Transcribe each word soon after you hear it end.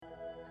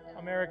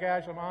I'm Eric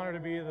Ash. I'm honored to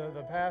be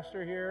the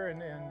pastor here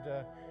and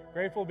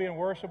grateful to be in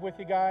worship with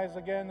you guys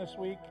again this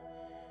week.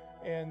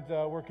 And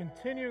we're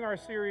continuing our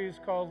series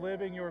called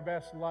Living Your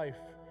Best Life.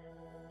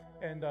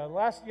 And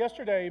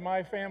yesterday,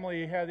 my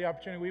family had the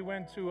opportunity. We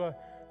went to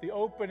the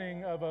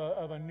opening of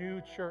a new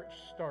church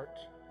start,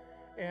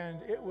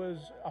 and it was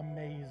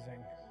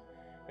amazing.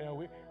 You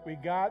know, we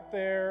got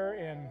there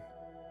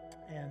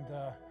and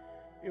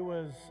it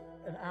was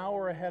an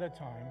hour ahead of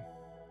time,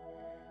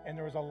 and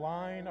there was a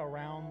line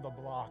around the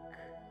block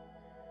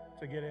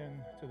to get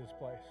into this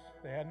place.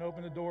 They hadn't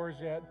opened the doors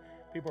yet.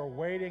 People are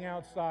waiting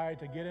outside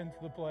to get into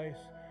the place.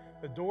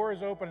 The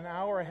doors open an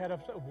hour ahead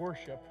of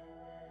worship,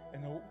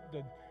 and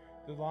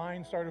the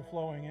line started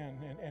flowing in,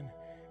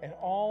 and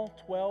all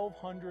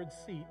 1,200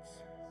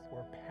 seats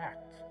were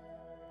packed.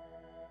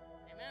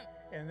 Amen.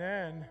 And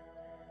then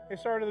they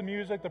started the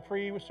music, the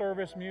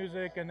pre-service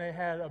music, and they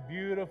had a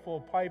beautiful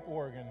pipe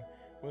organ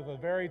with a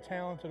very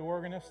talented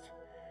organist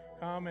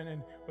come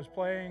and was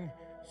playing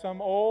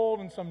some old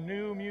and some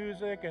new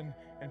music, and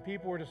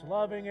people were just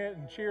loving it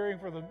and cheering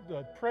for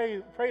the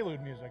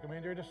prelude music. I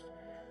mean, it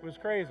was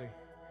crazy.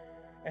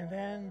 And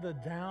then the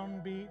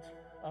downbeat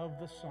of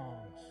the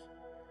songs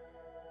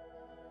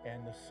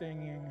and the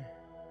singing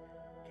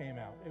came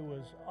out. It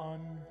was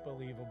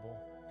unbelievable.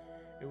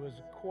 It was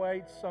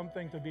quite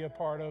something to be a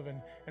part of,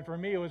 and for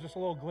me, it was just a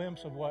little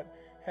glimpse of what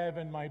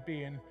heaven might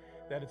be, and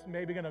that it's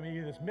maybe going to be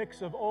this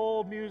mix of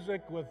old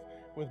music with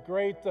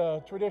great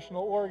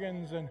traditional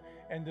organs and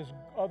this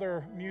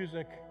other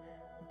music,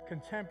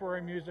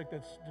 contemporary music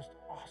that's just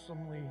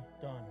awesomely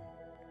done.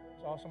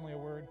 Is awesomely a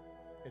word?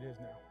 It is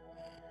now.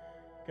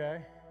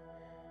 Okay?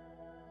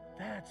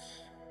 That's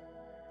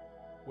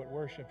what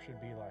worship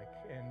should be like.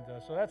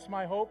 And so that's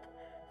my hope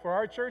for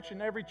our church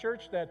and every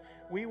church, that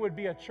we would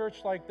be a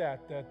church like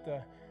that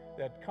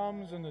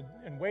comes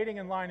and waiting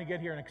in line to get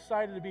here and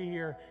excited to be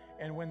here.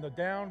 And when the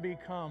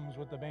downbeat comes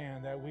with the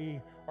band, that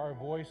our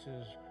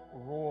voices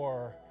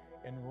roar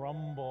and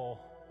rumble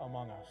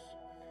among us.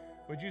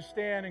 Would you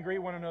stand and greet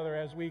one another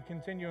as we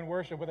continue in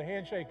worship with a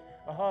handshake,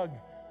 a hug,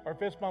 or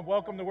fist bump?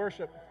 Welcome to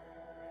worship.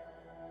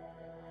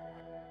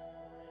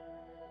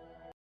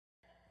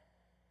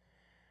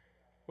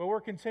 Well,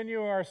 we're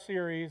continuing our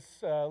series,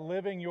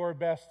 Living Your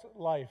Best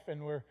Life,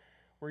 and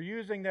we're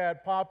using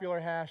that popular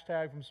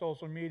hashtag from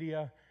social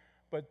media,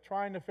 but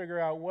trying to figure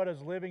out, what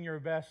does living your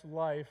best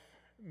life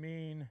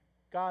mean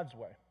God's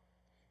way?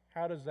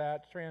 How does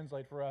that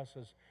translate for us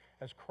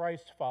as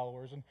Christ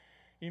followers? And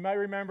you might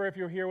remember if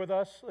you're here with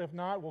us. If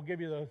not, we'll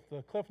give you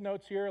the cliff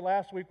notes here.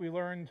 Last week we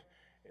learned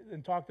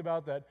and talked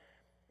about that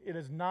it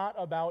is not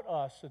about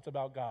us, it's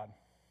about God.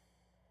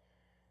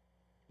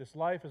 This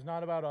life is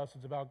not about us,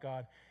 it's about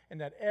God. And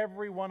that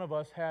every one of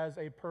us has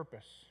a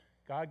purpose.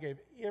 God gave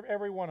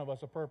every one of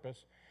us a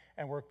purpose,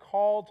 and we're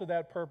called to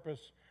that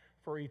purpose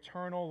for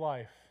eternal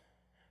life,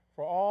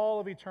 for all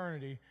of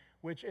eternity,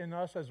 which in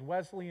us as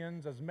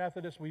Wesleyans, as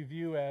Methodists, we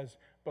view as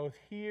both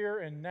here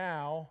and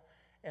now,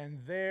 and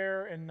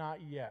there and not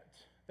yet.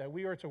 That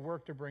we are to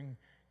work to bring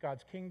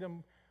God's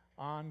kingdom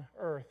on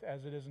earth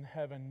as it is in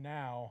heaven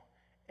now,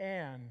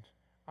 and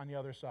on the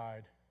other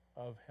side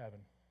of heaven.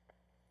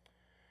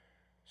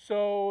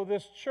 So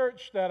this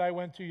church that I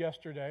went to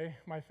yesterday,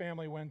 my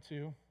family went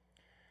to,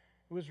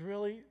 it was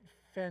really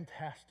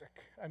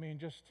fantastic. I mean,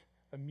 just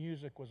the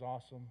music was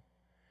awesome.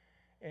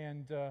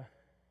 And the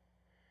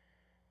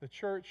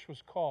church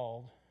was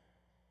called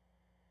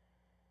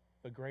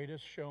the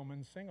Greatest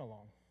Showman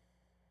Sing-Along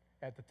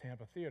at the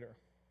Tampa Theater.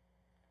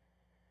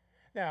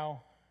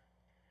 Now,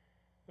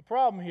 the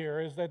problem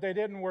here is that they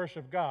didn't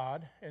worship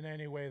God in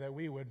any way that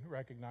we would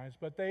recognize,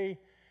 but they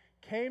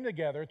came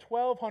together,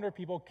 1,200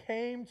 people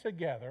came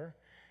together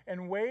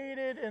and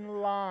waited in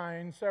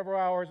line several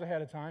hours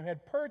ahead of time,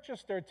 had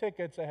purchased their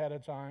tickets ahead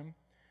of time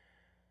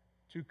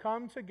to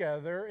come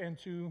together and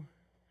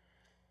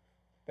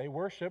they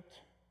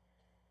worshiped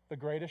the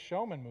Greatest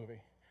Showman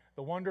movie,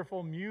 the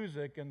wonderful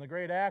music and the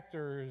great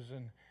actors,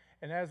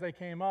 and as they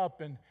came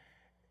up, and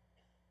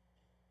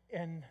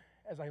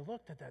as I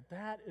looked at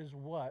that is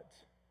what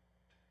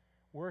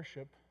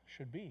worship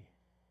should be.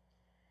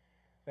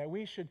 That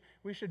we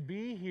should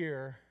be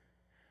here,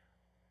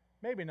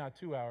 maybe not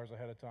 2 hours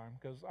ahead of time,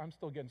 because I'm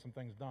still getting some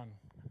things done.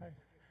 I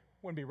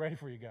wouldn't be ready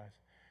for you guys.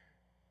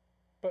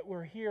 But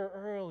we're here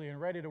early and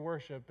ready to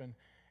worship,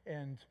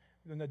 and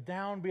then the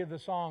downbeat of the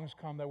songs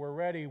come, that we're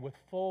ready with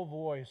full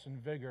voice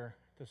and vigor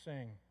to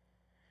sing.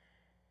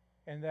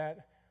 And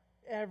that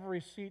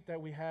every seat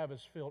that we have is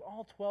filled.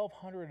 All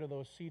 1,200 of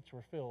those seats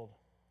were filled.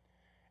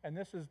 And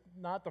this is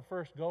not the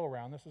first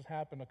go-around. This has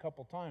happened a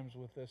couple times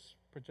with this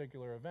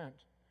particular event.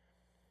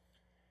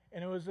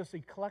 And it was this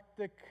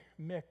eclectic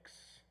mix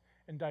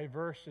and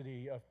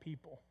diversity of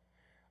people.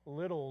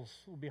 Littles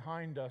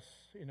behind us,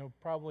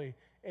 probably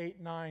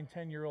 8, 9,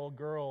 10-year-old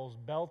girls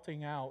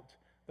belting out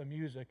the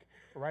music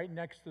right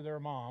next to their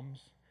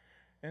moms.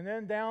 And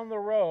then down the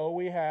row,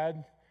 we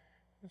had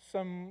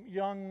some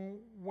young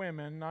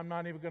women, I'm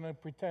not even going to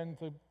pretend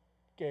to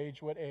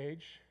gauge what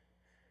age,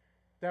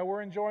 that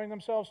were enjoying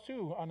themselves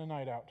too on a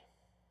night out.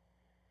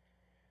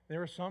 There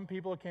were some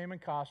people that came in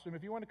costume.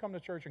 If you want to come to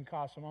church in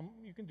costume,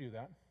 you can do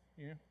that.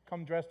 You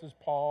come dressed as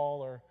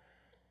Paul or,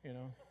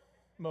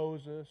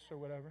 Moses or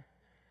whatever.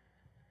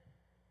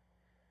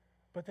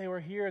 But they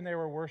were here and they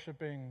were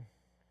worshiping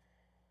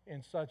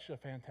in such a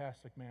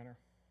fantastic manner.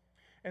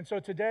 And so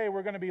today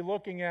we're going to be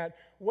looking at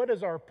what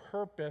is our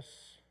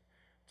purpose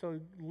to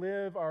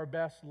live our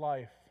best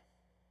life.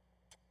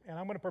 And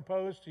I'm going to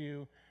propose to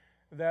you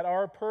that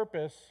our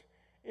purpose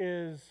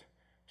is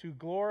to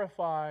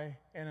glorify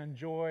and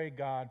enjoy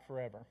God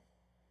forever.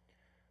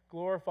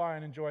 Glorify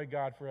and enjoy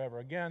God forever.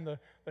 Again,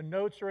 the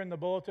notes are in the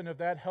bulletin. If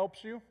that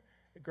helps you,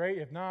 great.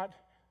 If not,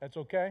 that's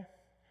okay.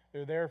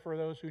 They're there for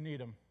those who need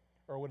them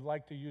or would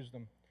like to use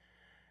them.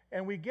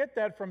 And we get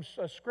that from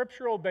a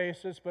scriptural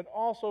basis, but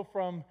also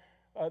from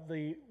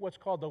what's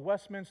called the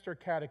Westminster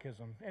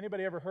Catechism.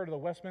 Anybody ever heard of the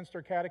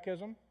Westminster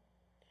Catechism?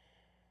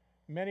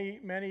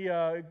 Many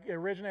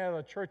originate out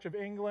of the Church of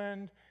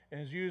England and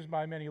is used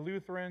by many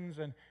Lutherans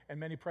and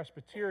many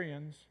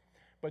Presbyterians.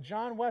 But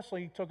John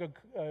Wesley took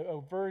a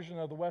version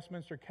of the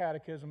Westminster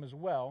Catechism as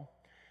well.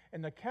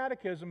 And the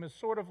Catechism is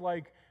sort of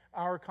like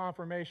our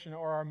confirmation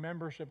or our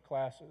membership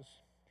classes.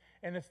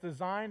 And it's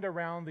designed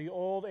around the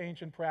old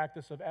ancient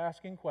practice of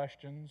asking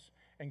questions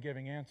and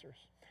giving answers.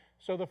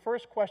 So the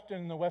first question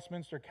in the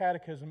Westminster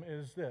Catechism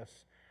is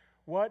this: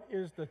 what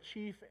is the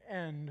chief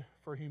end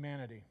for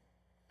humanity?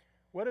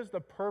 What is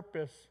the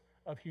purpose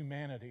of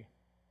humanity?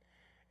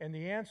 And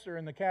the answer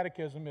in the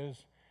Catechism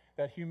is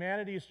that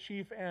humanity's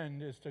chief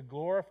end is to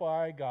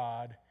glorify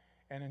God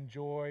and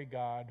enjoy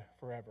God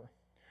forever.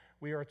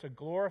 We are to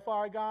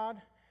glorify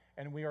God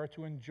and we are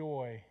to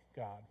enjoy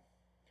God.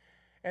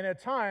 And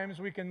at times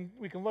we can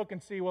look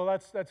and see, well,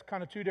 that's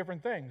kind of two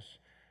different things.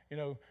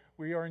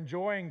 We are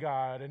enjoying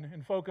God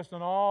and focused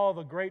on all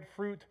the great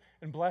fruit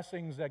and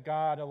blessings that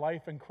God, a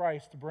life in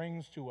Christ,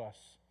 brings to us.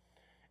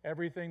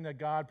 Everything that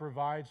God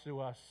provides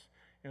to us.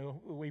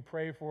 We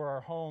pray for our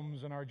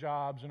homes and our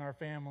jobs and our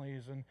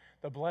families and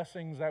the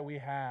blessings that we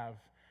have,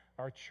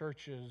 our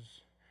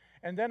churches.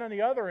 And then on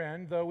the other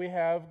end, though, we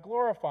have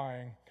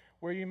glorifying,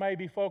 where you may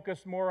be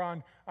focused more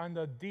on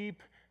the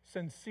deep,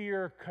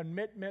 sincere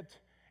commitment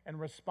and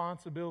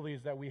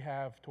responsibilities that we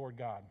have toward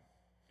God,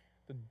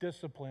 the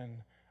discipline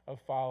of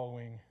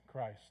following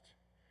Christ.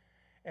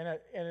 And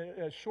at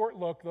a short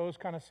look, those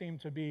kind of seem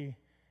to be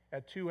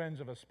at two ends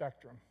of a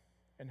spectrum.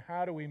 And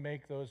how do we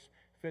make those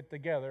fit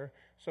together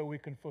so we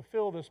can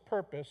fulfill this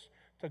purpose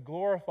to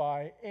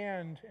glorify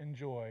and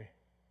enjoy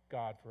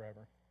God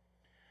forever?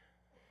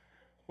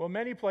 Well,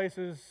 many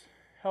places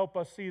help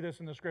us see this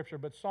in the Scripture,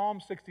 but Psalm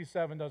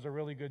 67 does a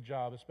really good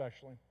job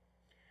especially.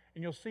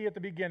 And you'll see at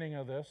the beginning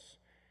of this,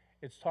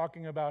 it's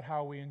talking about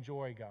how we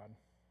enjoy God.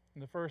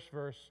 In the first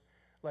verse,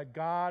 let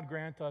God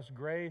grant us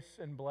grace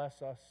and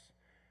bless us.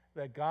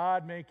 Let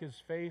God make his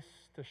face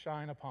to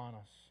shine upon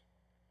us.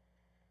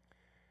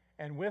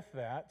 And with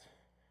that,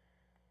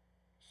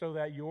 so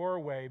that your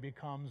way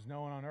becomes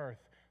known on earth,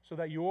 so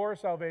that your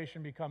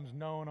salvation becomes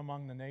known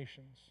among the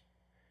nations.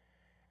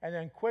 And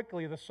then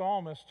quickly the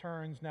psalmist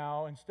turns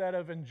now, instead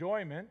of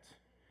enjoyment,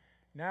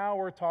 now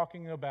we're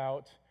talking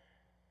about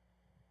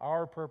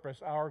our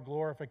purpose, our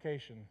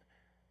glorification.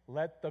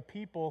 Let the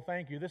people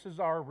thank you. This is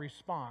our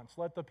response.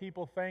 Let the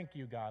people thank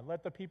you, God.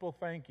 Let the people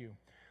thank you.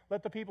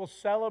 Let the people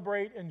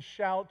celebrate and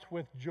shout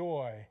with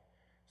joy.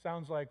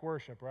 Sounds like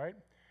worship, right?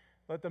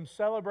 Let them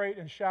celebrate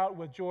and shout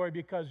with joy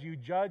because you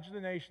judge the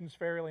nations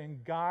fairly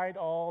and guide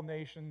all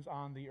nations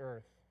on the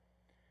earth.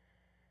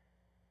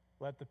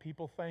 Let the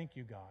people thank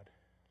you, God.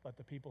 Let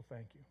the people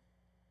thank you.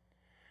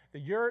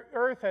 The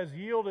earth has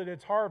yielded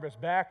its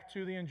harvest, back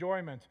to the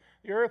enjoyment.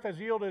 The earth has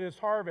yielded its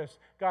harvest.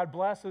 God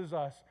blesses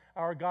us.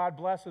 Our God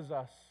blesses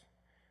us.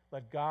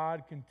 Let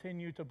God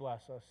continue to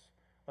bless us.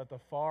 Let the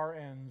far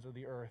ends of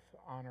the earth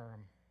honor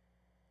him.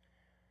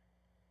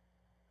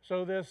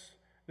 So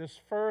this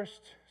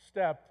first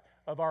step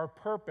of our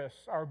purpose,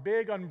 our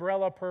big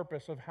umbrella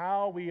purpose of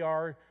how we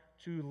are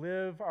to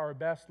live our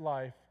best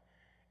life,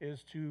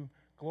 is to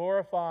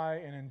glorify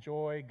and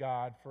enjoy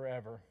God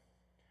forever.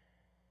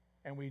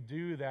 And we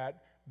do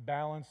that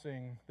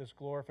balancing this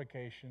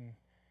glorification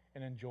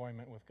and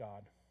enjoyment with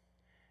God.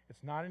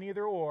 It's not an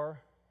either or,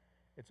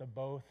 it's a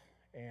both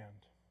and.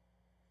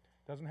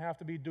 It doesn't have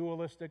to be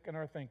dualistic in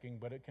our thinking,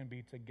 but it can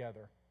be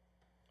together.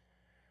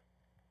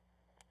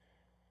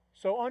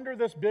 So under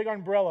this big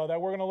umbrella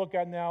that we're going to look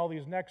at now,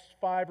 these next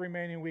 5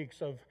 remaining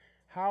weeks of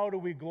how do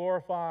we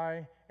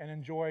glorify and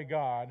enjoy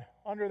God,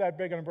 under that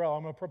big umbrella,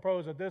 I'm going to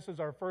propose that this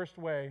is our first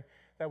way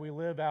that we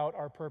live out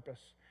our purpose,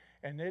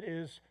 and it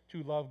is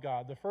to love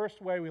God. The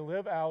first way we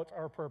live out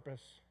our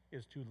purpose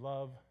is to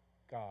love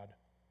God.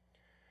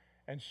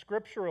 And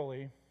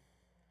scripturally,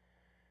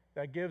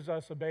 that gives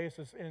us a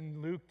basis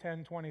in Luke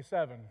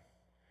 10:27,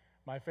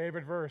 my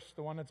favorite verse,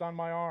 the one that's on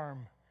my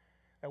arm,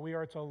 that we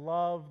are to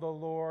love the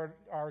Lord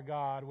our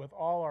God with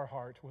all our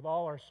heart, with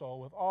all our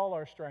soul, with all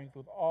our strength,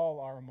 with all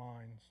our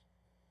minds.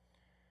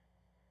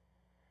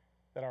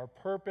 That our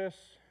purpose,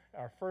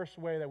 our first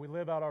way that we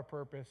live out our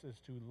purpose is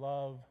to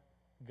love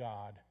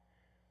God.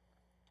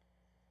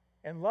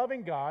 And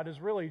loving God is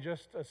really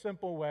just a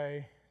simple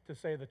way to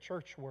say the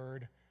church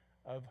word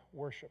of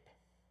worship.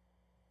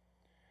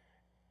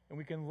 And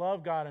we can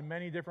love God in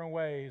many different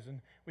ways, and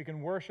we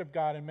can worship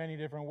God in many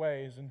different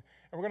ways. And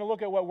we're going to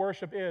look at what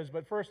worship is,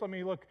 but first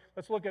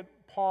let's look at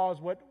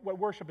what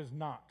worship is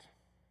not.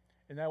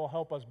 And that will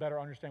help us better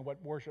understand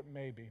what worship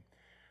may be.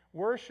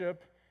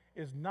 Worship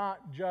is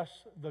not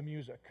just the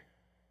music.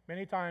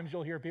 Many times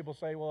you'll hear people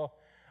say, well,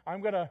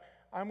 I'm going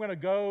to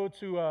go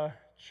to a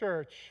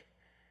church,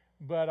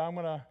 but I'm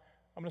going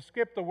to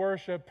skip the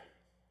worship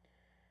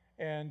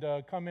and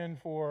come in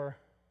for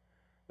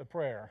the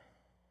prayer.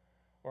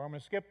 Or I'm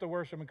going to skip the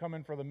worship and come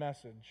in for the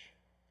message.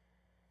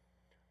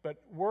 But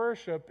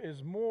worship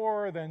is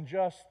more than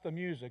just the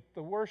music.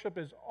 The worship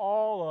is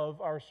all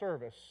of our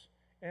service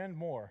and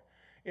more.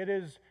 It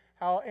is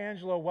how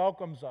Angela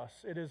welcomes us.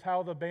 It is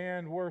how the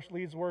band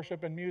leads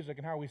worship and music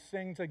and how we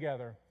sing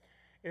together.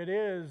 It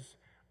is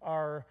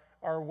our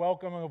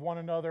welcoming of one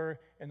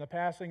another and the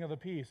passing of the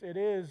peace. It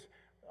is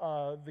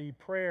the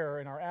prayer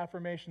and our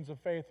affirmations of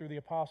faith through the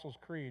Apostles'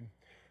 Creed.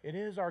 It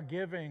is our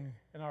giving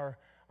and our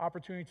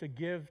opportunity to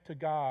give to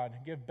God,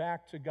 give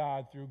back to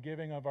God through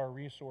giving of our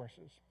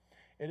resources.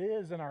 It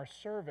is in our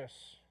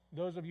service.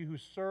 Those of you who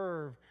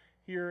serve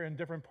here in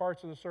different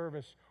parts of the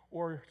service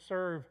or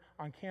serve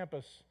on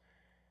campus,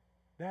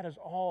 that is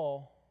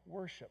all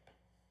worship.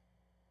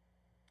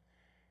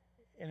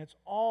 And it's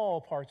all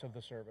parts of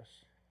the service.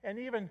 And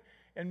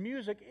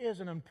music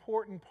is an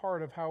important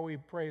part of how we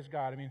praise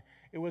God. I mean,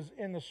 it was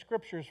in the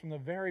scriptures from the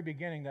very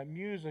beginning that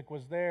music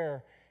was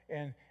there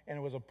and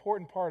it was an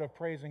important part of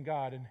praising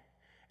God.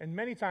 And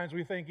many times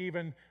we think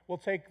even we'll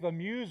take the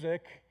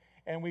music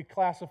and we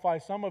classify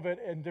some of it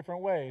in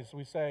different ways.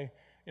 We say,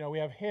 we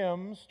have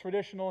hymns,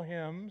 traditional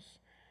hymns,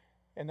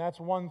 and that's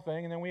one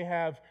thing. And then we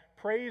have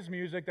praise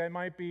music that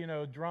might be,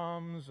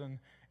 drums and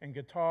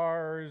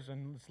guitars,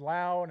 and it's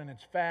loud and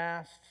it's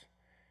fast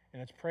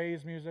and it's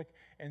praise music.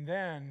 And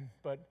then,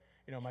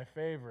 my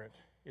favorite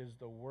is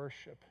the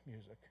worship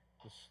music,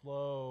 the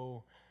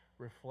slow,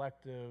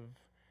 reflective,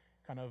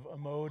 kind of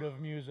emotive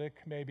music,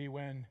 maybe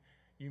when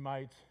you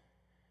might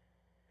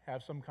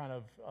have some kind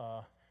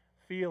of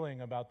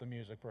feeling about the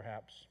music,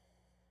 perhaps.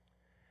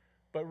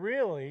 But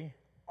really,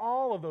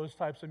 all of those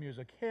types of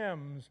music,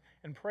 hymns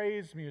and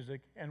praise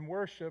music and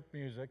worship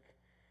music,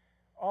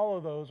 all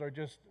of those are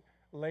just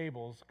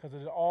labels because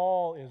it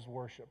all is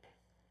worship.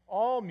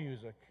 All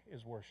music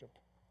is worship.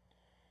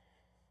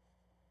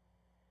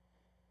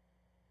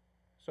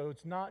 So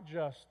it's not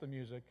just the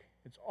music,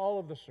 it's all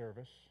of the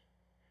service.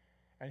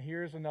 And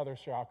here's another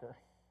shocker.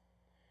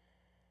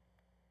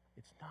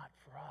 It's not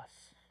for us.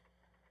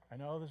 I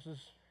know this is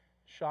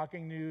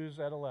shocking news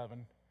at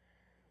 11.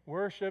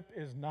 Worship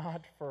is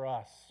not for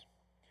us.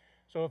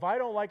 So if I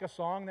don't like a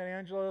song that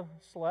Angela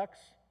selects,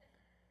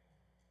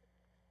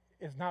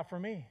 it's not for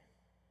me.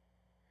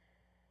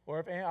 Or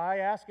if I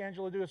ask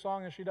Angela to do a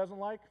song that she doesn't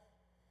like,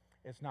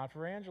 it's not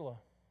for Angela.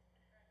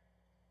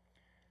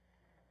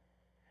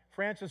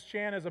 Francis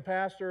Chan is a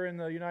pastor in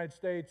the United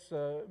States,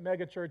 a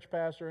mega church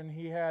pastor, and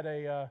he had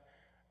a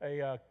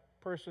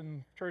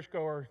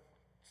churchgoer,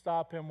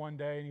 stop him one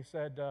day, and he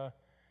said,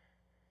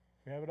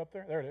 you have it up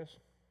there? There it is.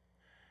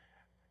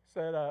 He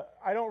said,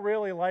 I don't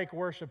really like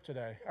worship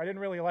today. I didn't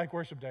really like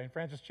worship today. And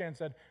Francis Chan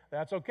said,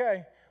 that's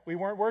okay. We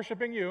weren't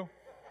worshiping you.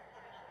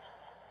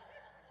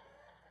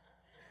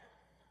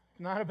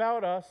 Not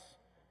about us.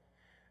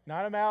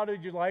 Not about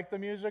did you like the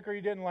music or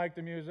you didn't like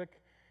the music.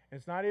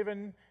 It's not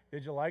even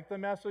did you like the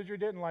message or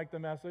didn't like the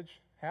message.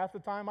 Half the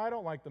time I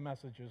don't like the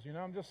messages.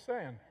 I'm just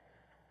saying.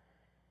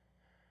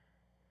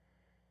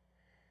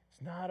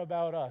 It's not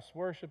about us.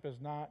 Worship is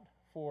not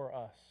for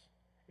us.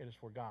 It is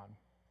for God.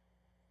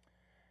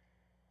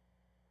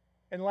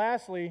 And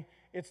lastly,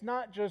 it's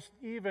not just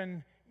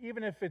even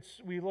if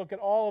we look at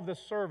all of the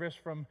service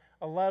from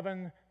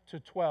 11 to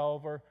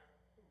 12, or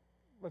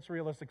let's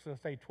realistically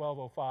say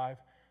 12:05,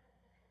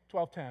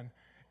 12:10,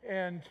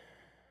 and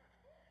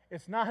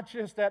it's not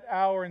just that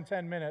hour and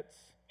 10 minutes.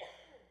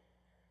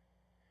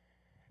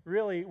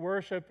 Really,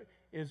 worship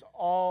is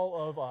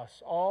all of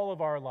us, all of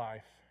our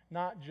life,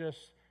 not just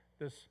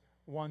this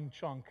one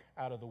chunk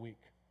out of the week.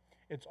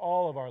 It's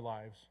all of our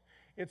lives.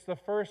 It's the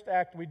first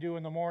act we do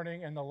in the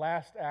morning and the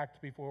last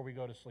act before we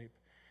go to sleep.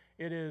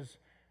 It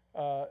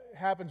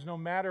happens no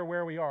matter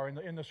where we are.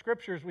 In the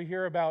scriptures, we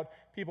hear about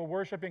people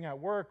worshiping at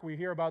work. We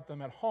hear about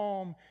them at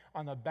home,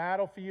 on the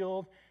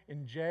battlefield,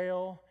 in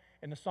jail.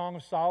 In the Song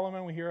of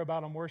Solomon, we hear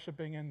about them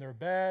worshiping in their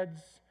beds.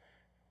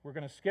 We're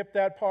going to skip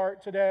that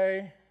part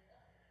today.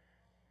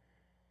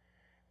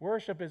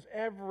 Worship is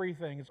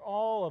everything. It's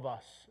all of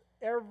us.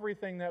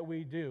 Everything that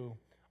we do,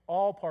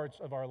 all parts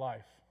of our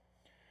life.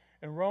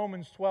 And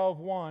Romans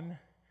 12:1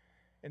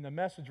 in the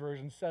Message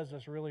version says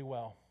this really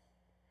well.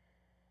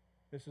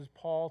 This is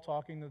Paul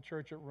talking to the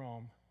church at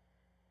Rome.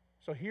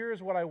 So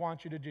here's what I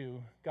want you to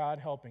do, God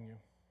helping you.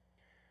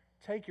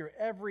 Take your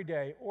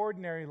everyday,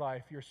 ordinary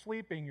life, your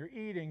sleeping, your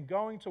eating,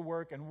 going to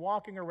work, and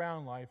walking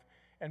around life,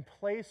 and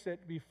place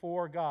it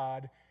before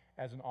God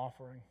as an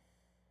offering.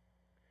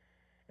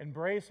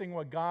 Embracing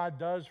what God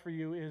does for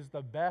you is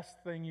the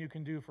best thing you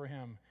can do for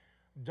Him.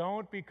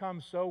 Don't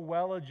become so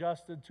well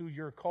adjusted to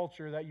your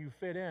culture that you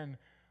fit in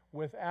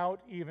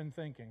without even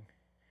thinking.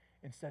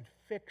 Instead,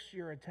 fix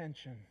your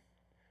attention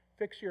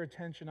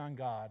on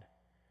God,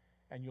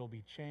 and you'll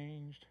be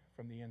changed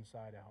from the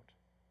inside out.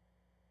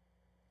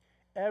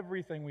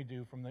 Everything we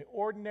do, from the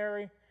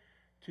ordinary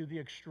to the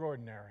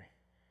extraordinary,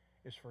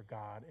 is for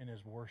God and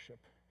His worship.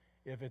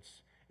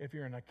 If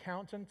you're an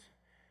accountant,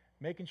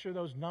 making sure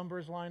those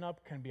numbers line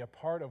up can be a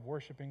part of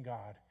worshiping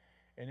God.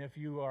 And if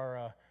you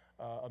are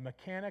a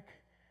mechanic,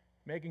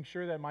 making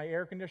sure that my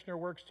air conditioner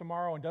works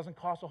tomorrow and doesn't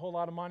cost a whole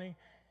lot of money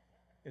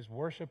is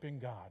worshiping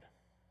God.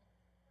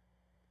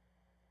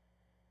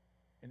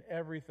 And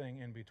everything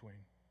in between.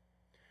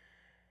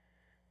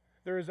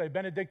 There is a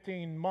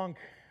Benedictine monk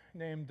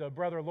named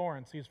Brother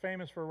Lawrence. He's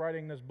famous for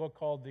writing this book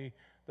called the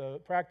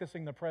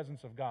Practicing the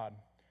Presence of God.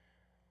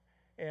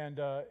 And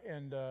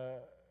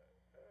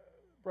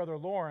Brother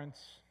Lawrence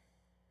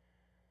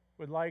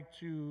would like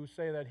to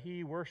say that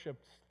he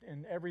worshiped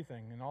in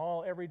everything, in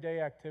all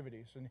everyday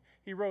activities. And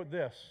he wrote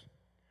this: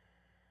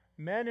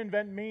 men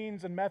invent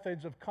means and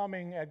methods of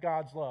coming at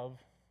God's love.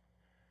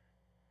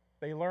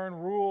 They learn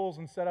rules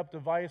and set up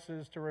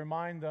devices to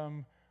remind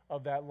them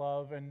of that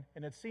love. And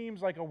it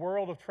seems like a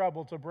world of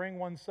trouble to bring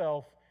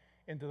oneself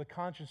into the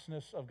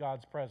consciousness of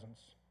God's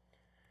presence.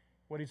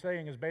 What he's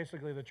saying is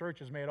basically the church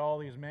has made all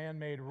these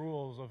man-made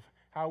rules of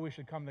how we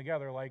should come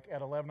together, like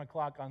at 11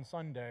 o'clock on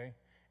Sunday,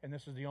 and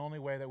this is the only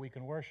way that we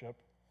can worship,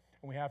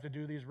 and we have to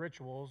do these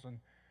rituals.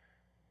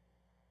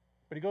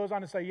 But he goes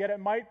on to say, yet it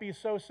might be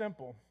so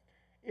simple.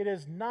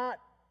 Is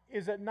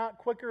it not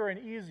quicker and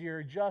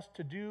easier just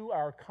to do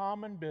our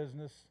common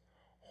business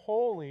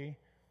wholly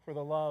for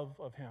the love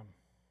of Him?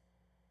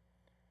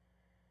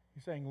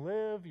 He's saying,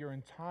 live your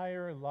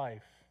entire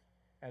life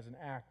as an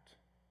act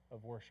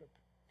of worship.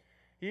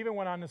 He even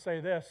went on to say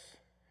this,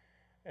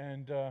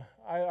 and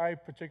I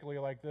particularly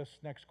like this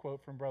next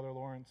quote from Brother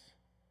Lawrence.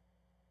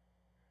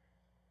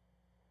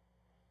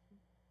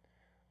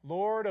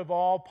 Lord of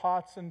all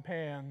pots and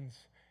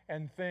pans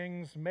and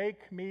things,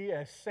 make me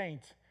a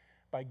saint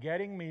by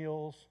getting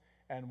meals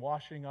and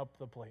washing up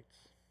the plates.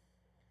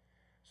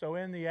 So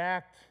in the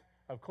act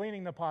of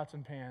cleaning the pots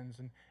and pans,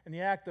 and in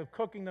the act of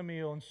cooking the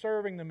meal and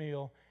serving the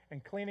meal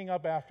and cleaning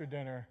up after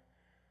dinner,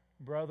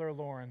 Brother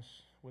Lawrence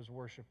was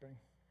worshiping,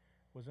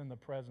 was in the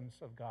presence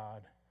of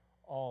God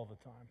all the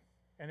time.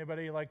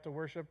 Anybody like to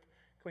worship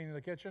cleaning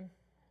the kitchen?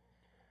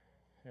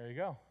 There you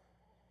go.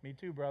 Me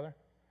too, brother.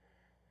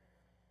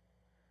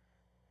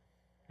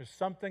 There's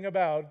something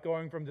about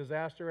going from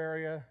disaster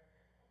area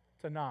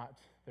to not.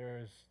 There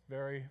is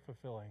very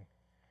fulfilling.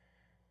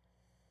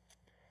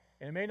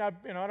 And it may not,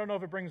 I don't know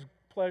if it brings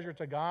pleasure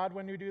to God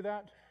when you do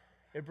that.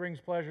 It brings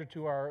pleasure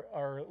to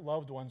our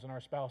loved ones and our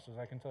spouses,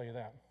 I can tell you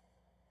that.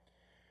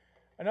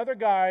 Another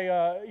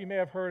guy you may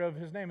have heard of,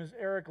 his name is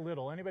Eric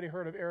Liddell. Anybody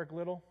heard of Eric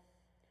Liddell?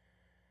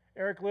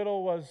 Eric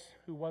Liddell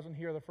who wasn't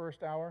here the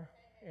first hour?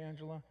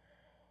 Angela?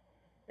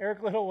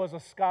 Eric Liddell was a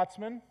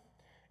Scotsman,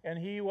 and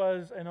he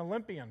was an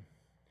Olympian.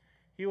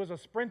 He was a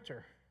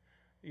sprinter.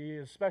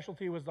 His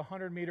specialty was the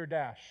 100-meter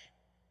dash.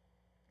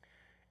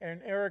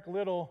 And Eric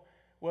Liddell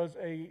was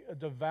a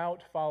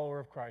devout follower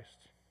of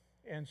Christ.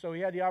 And so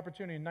he had the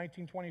opportunity in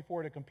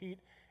 1924 to compete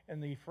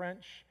in the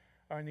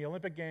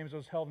Olympic Games that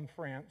was held in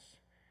France.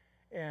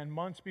 And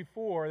months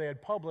before, they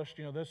had published,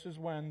 this is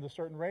when the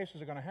certain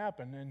races are going to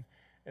happen. And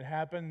it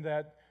happened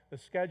that the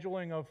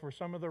scheduling for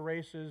some of the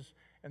races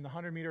in the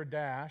 100-meter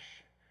dash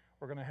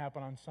were going to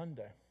happen on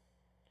Sunday.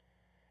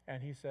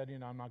 And he said,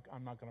 I'm not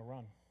going to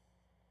run.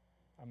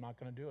 I'm not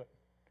going to do it.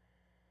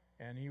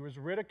 And he was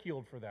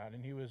ridiculed for that.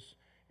 And he was,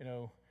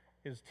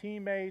 his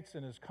teammates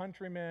and his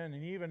countrymen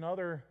and even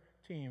other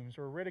teams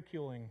were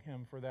ridiculing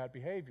him for that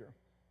behavior.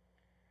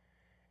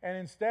 And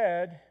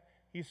instead,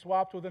 he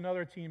swapped with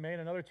another teammate.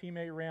 Another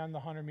teammate ran the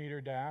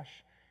 100-meter dash,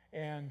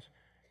 and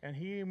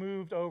he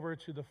moved over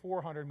to the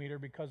 400-meter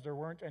because there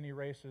weren't any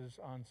races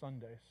on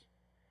Sundays.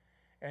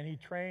 And he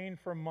trained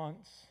for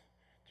months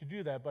to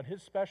do that, but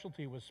his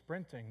specialty was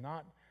sprinting,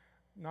 not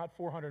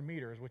 400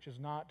 meters, which was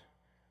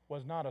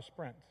not a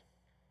sprint.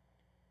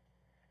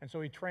 And so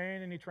he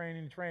trained and he trained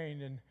and he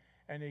trained,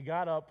 and he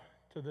got up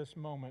to this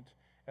moment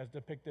as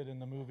depicted in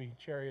the movie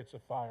Chariots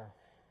of Fire.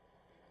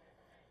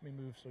 Let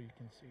me move so you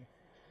can see.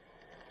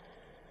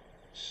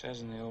 It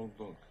says in the old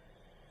book,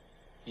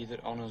 he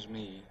that honors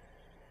me,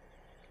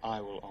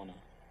 I will honor.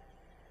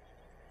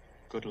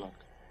 Good luck,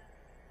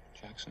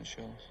 Jackson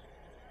Scholes.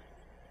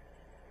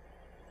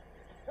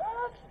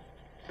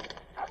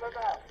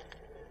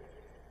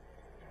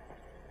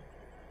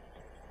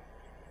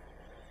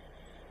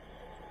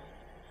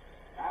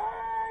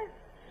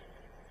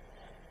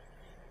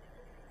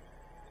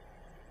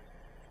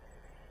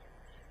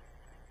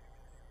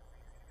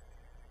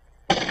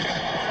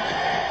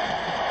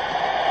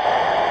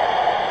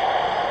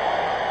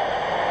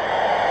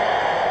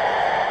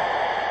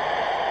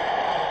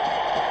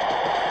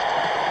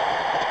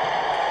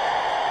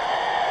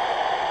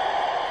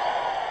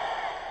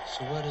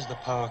 So where does the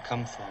power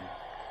come from?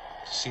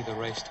 to see the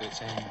race to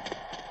its end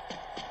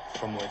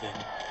from within.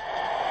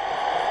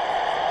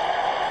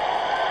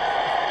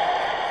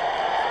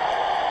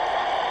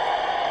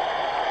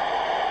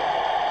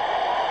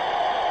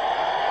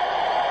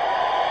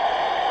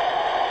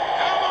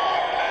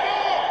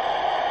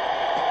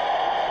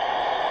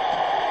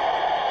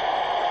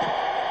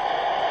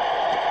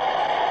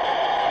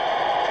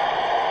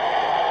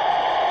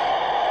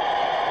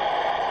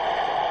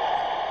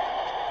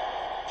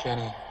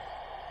 Jenny,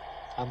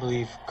 I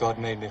believe God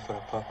made me for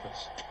a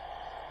purpose.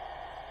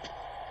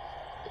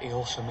 But he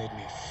also made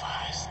me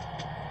fast.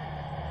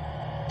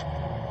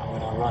 And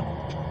when I run,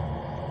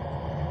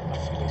 I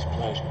feel his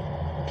pleasure.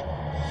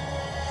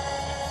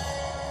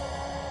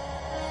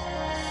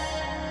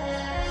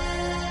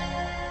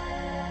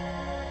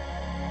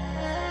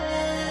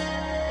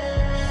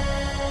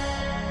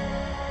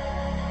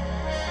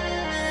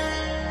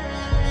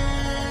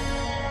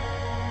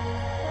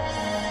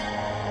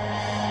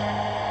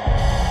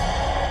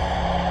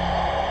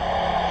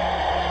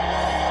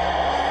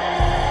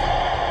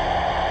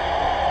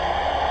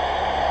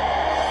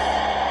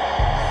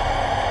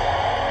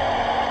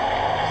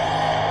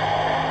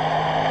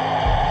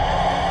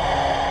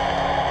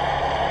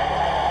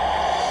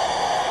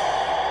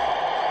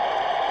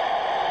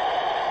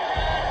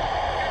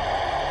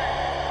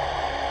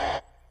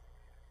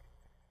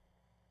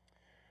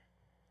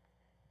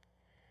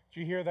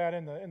 Did you hear that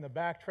in the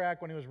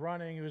backtrack when he was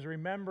running? He was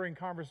remembering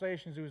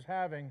conversations he was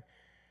having.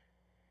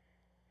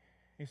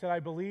 He said, I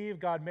believe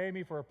God made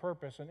me for a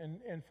purpose.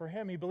 And for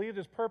him, he believed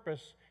his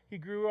purpose. He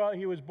grew up,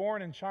 he was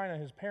born in China.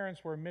 His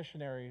parents were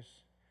missionaries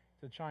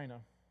to China.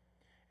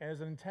 And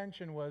his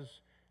intention was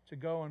to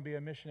go and be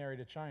a missionary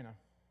to China.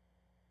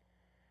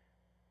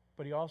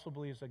 But he also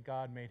believes that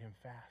God made him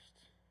fast.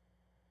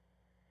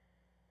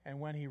 And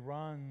when he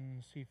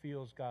runs, he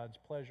feels God's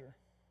pleasure.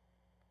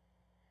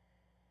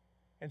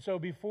 And so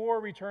before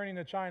returning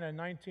to China in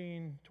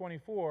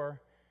 1924,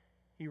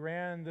 he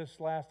ran this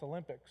last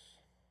Olympics.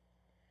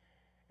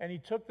 And he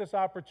took this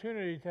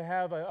opportunity to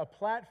have a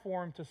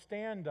platform to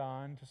stand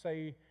on, to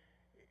say,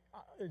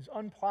 it's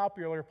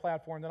unpopular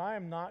platform, that I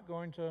am not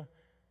going to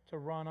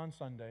run on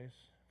Sundays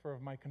for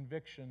my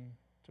conviction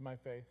to my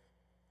faith.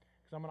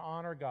 Because I'm going to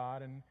honor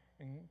God, and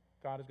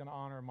God is going to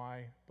honor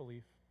my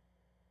belief.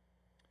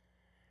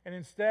 And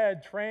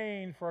instead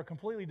trained for a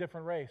completely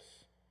different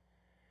race.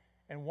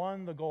 And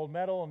won the gold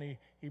medal, and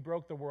he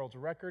broke the world's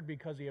record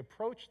because he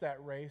approached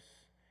that race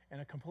in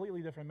a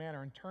completely different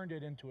manner and turned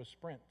it into a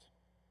sprint.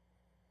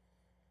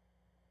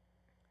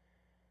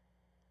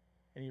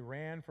 And he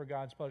ran for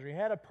God's pleasure. He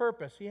had a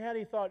purpose. He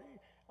thought,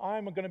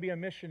 I'm going to be a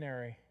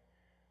missionary.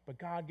 But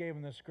God gave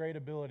him this great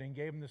ability and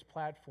gave him this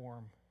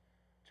platform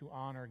to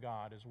honor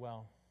God as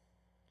well.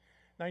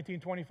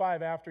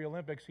 1925, after the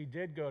Olympics, he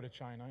did go to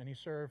China, and he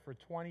served for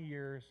 20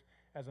 years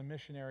as a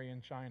missionary in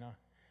China,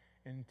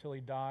 until he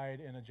died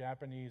in a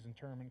Japanese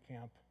internment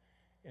camp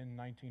in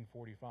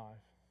 1945.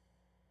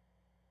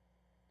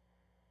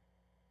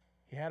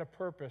 He had a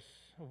purpose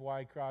of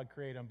why God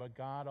created him, but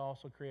God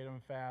also created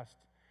him fast.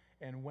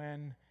 And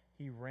when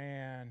he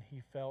ran,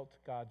 he felt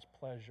God's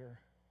pleasure.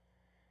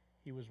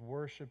 He was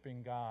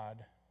worshiping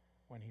God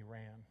when he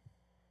ran.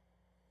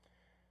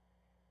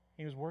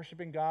 He was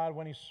worshiping God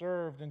when he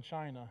served in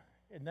China.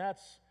 And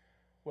that's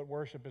what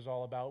worship is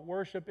all about.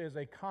 Worship is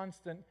a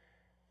constant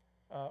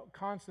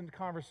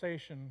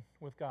conversation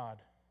with God.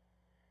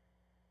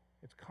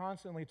 It's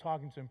constantly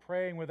talking to him,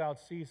 praying without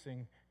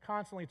ceasing,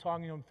 constantly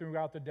talking to him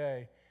throughout the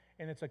day.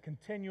 And it's a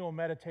continual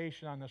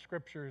meditation on the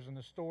scriptures and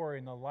the story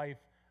and the life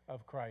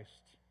of Christ.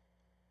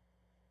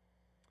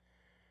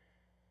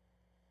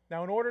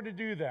 Now, in order to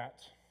do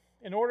that,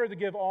 in order to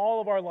give all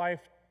of our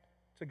life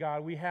to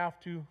God, we have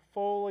to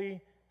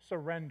fully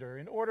surrender.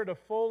 In order to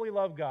fully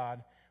love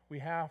God, we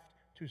have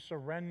to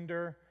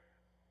surrender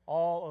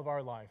all of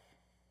our life.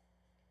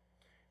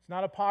 It's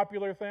not a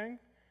popular thing.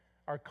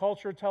 Our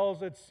culture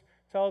tells us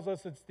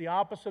it's the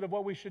opposite of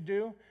what we should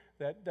do,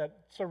 that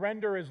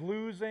surrender is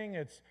losing,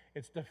 it's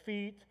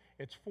defeat,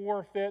 it's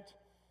forfeit,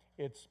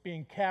 it's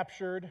being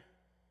captured.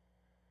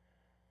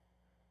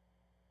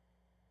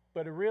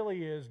 But it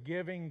really is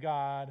giving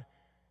God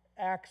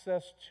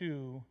access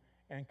to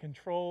and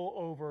control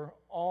over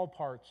all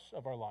parts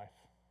of our life.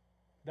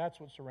 That's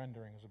what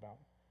surrendering is about.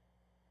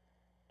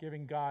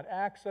 Giving God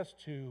access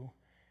to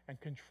and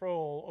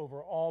control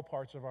over all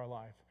parts of our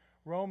life.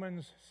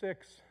 Romans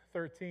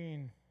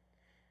 6:13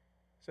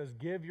 says,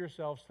 give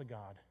yourselves to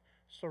God.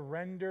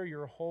 Surrender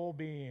your whole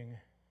being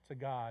to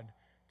God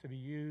to be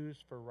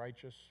used for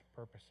righteous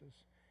purposes.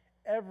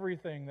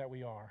 Everything that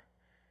we are,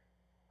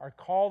 our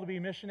call to be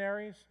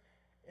missionaries,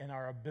 and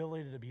our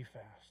ability to be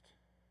fast.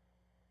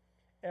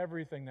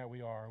 Everything that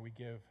we are, we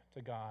give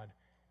to God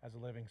as a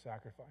living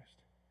sacrifice.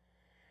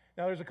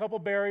 Now, there's a couple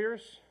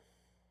barriers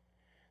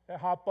that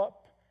hop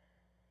up.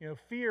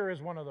 Fear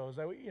is one of those.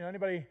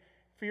 Anybody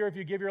fear if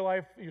you give your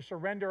life, you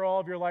surrender all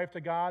of your life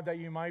to God, that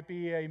you might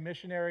be a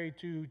missionary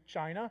to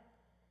China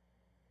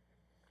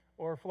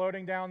or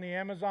floating down the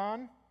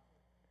Amazon?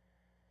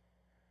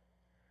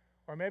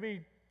 Or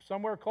maybe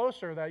somewhere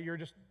closer that you're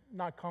just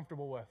not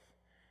comfortable with.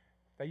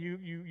 That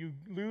you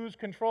lose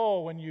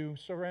control when you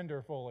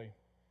surrender fully.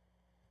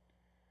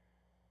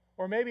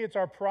 Or maybe it's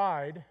our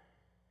pride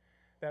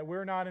that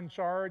we're not in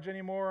charge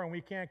anymore and we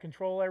can't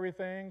control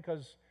everything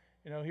because,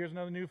 here's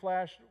another new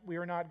flash, we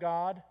are not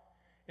God.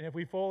 And if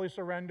we fully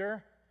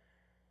surrender,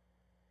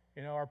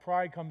 our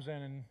pride comes in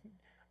and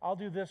I'll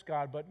do this,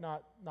 God, but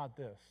not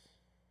this.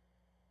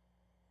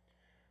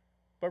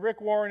 But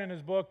Rick Warren, in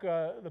his book,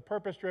 The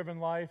Purpose-Driven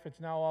Life, it's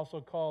now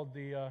also called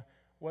the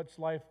What's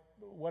Life,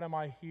 What Am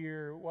I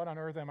Here, What on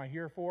Earth Am I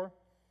Here For?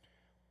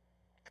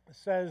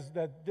 Says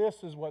that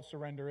this is what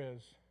surrender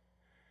is.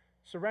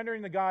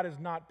 Surrendering to God is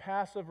not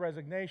passive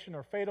resignation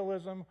or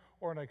fatalism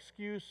or an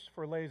excuse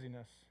for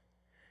laziness.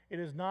 It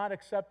is not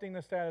accepting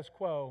the status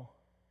quo.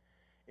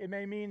 It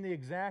may mean the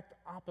exact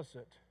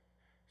opposite,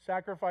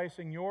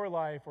 sacrificing your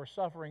life or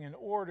suffering in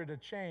order to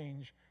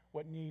change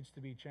what needs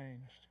to be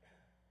changed.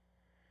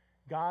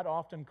 God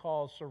often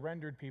calls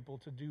surrendered people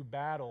to do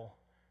battle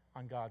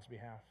on God's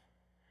behalf.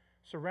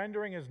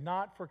 Surrendering is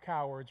not for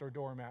cowards or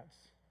doormats.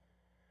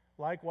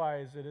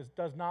 Likewise,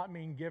 does not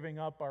mean giving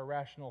up our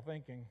rational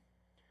thinking.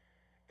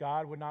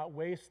 God would not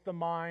waste the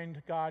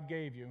mind God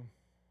gave you.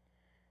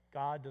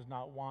 God does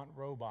not want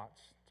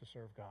robots to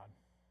serve God.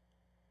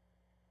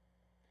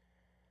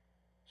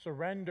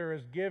 Surrender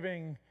is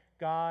giving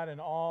God an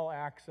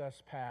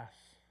all-access pass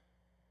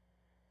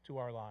to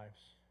our lives,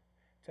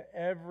 to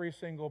every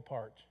single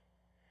part.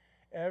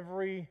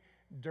 Every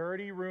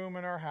dirty room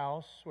in our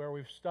house where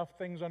we've stuffed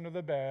things under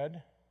the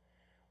bed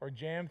or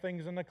jammed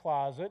things in the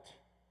closet,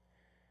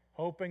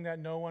 hoping that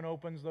no one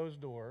opens those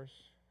doors.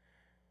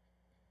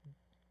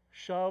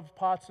 Shoved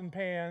pots and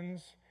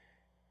pans,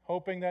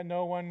 hoping that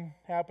no one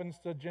happens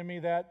to jimmy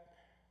that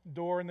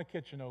door in the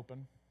kitchen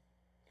open.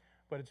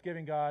 But it's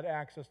giving God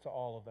access to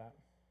all of that.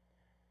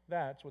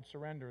 That's what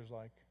surrender is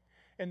like.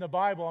 In the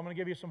Bible, I'm going to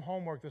give you some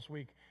homework this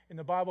week. In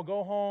the Bible,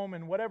 go home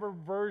and whatever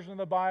version of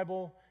the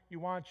Bible you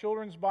want,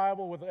 children's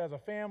Bible as a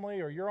family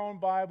or your own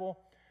Bible,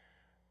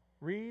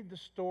 read the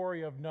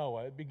story of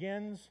Noah. It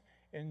begins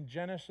in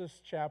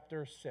Genesis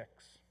chapter 6.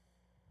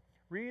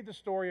 Read the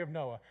story of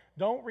Noah.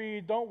 Don't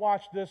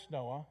watch this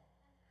Noah.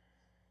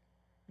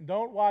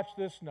 Don't watch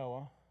this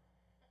Noah.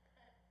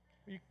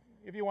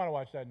 If you want to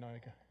watch that Noah.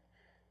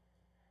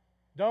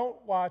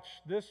 Don't watch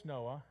this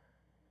Noah,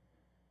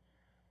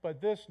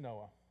 but this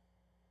Noah.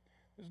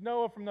 This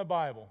Noah from the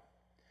Bible.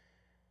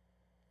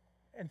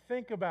 And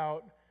think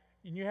about,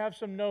 and you have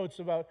some notes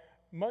about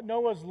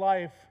Noah's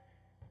life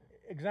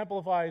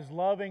exemplifies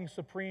loving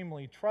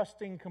supremely,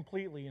 trusting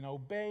completely, and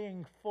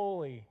obeying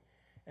fully,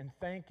 and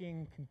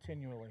thanking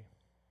continually.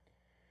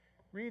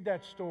 Read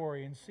that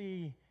story and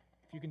see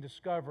if you can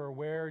discover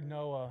where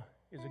Noah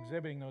is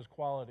exhibiting those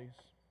qualities.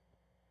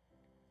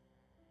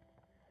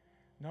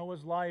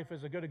 Noah's life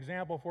is a good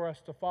example for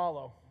us to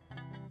follow.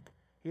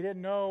 He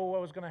didn't know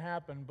what was going to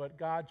happen, but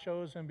God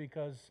chose him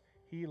because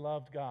he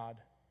loved God.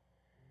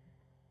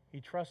 He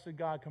trusted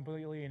God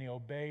completely and he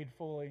obeyed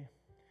fully,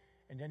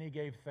 and then he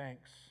gave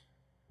thanks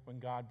when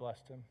God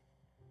blessed him.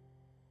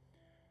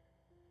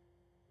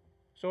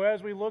 So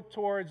as we look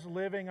towards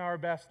living our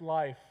best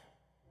life,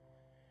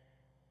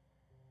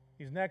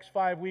 these next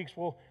 5 weeks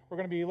we're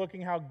going to be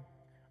looking how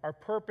our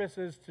purpose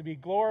is to be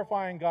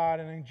glorifying God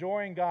and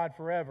enjoying God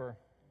forever.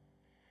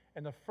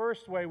 And the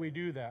first way we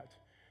do that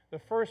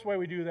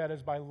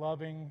is by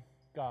loving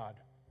God,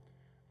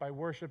 by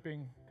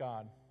worshiping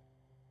God.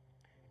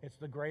 It's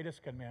the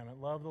greatest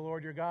commandment. Love the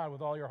Lord your God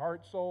with all your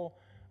heart, soul,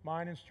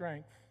 mind, and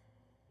strength.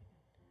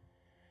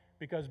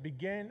 Because it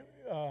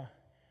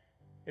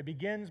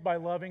begins by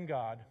loving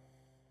God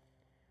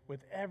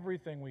with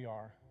everything we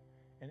are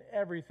and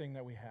everything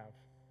that we have.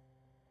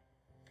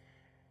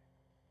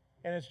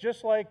 And it's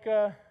just like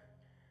the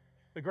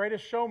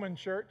Greatest Showman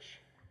Church.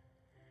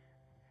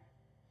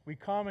 We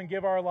come and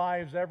give our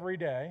lives every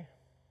day.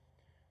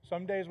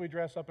 Some days we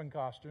dress up in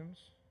costumes.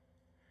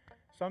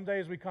 Some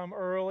days we come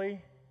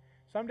early.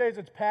 Some days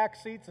it's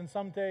packed seats and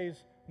some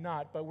days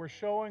not. But we're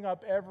showing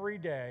up every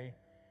day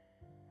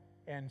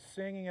and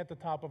singing at the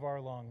top of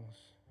our lungs.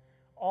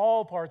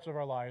 All parts of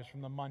our lives,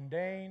 from the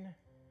mundane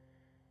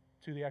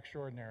to the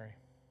extraordinary.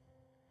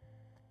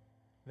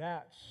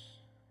 That's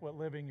what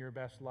living your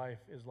best life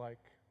is like.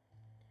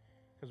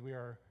 Because we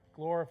are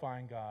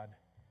glorifying God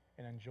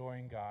and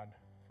enjoying God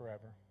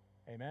forever.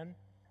 Amen?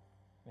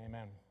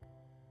 Amen.